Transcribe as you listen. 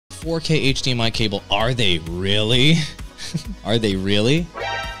4K HDMI cable. Are they really? Are they really?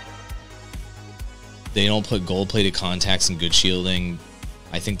 They don't put gold-plated contacts and good shielding.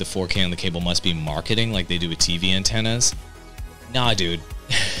 I think the 4K on the cable must be marketing like they do with TV antennas. Nah, dude.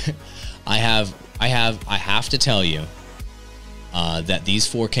 I have to tell you that these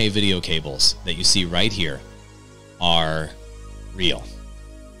 4K video cables that you see right here are real.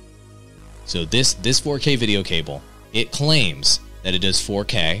 So this 4K video cable, it claims that it does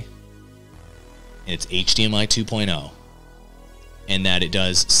 4K, and it's HDMI 2.0, and that it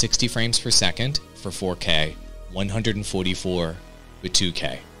does 60 frames per second for 4K, 144 with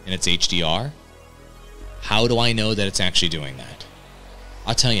 2K, and it's HDR. How do I know that it's actually doing that?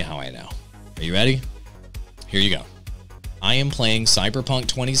 I'll tell you how I know. Are you ready? Here you go. I am playing Cyberpunk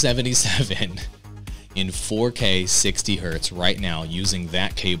 2077 in 4K 60 hertz right now using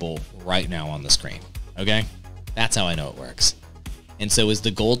that cable right now on the screen. Okay? That's how I know it works. And so is the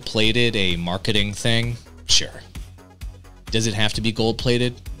gold-plated a marketing thing? Sure. Does it have to be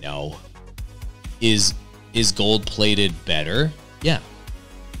gold-plated? No. Is gold-plated better? Yeah.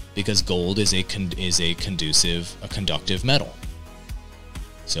 Because gold is a conductive metal.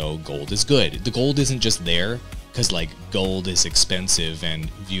 So gold is good. The gold isn't just there because like gold is expensive and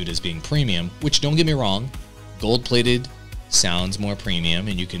viewed as being premium, which don't get me wrong, gold-plated sounds more premium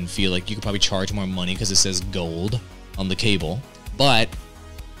and you can feel like you could probably charge more money because it says gold on the cable. But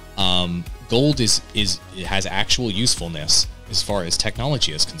gold it has actual usefulness as far as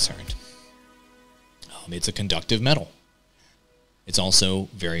technology is concerned. It's a conductive metal. It's also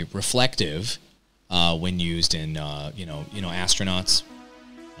very reflective when used in astronauts'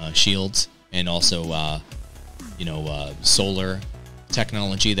 shields, and also solar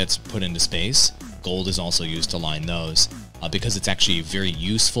technology that's put into space. Gold is also used to line those because it's actually a very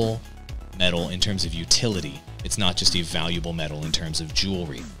useful metal in terms of utility. It's not just a valuable metal in terms of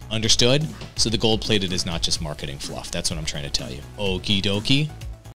jewelry. Understood? So the gold-plated is not just marketing fluff. That's what I'm trying to tell you. Okie dokie.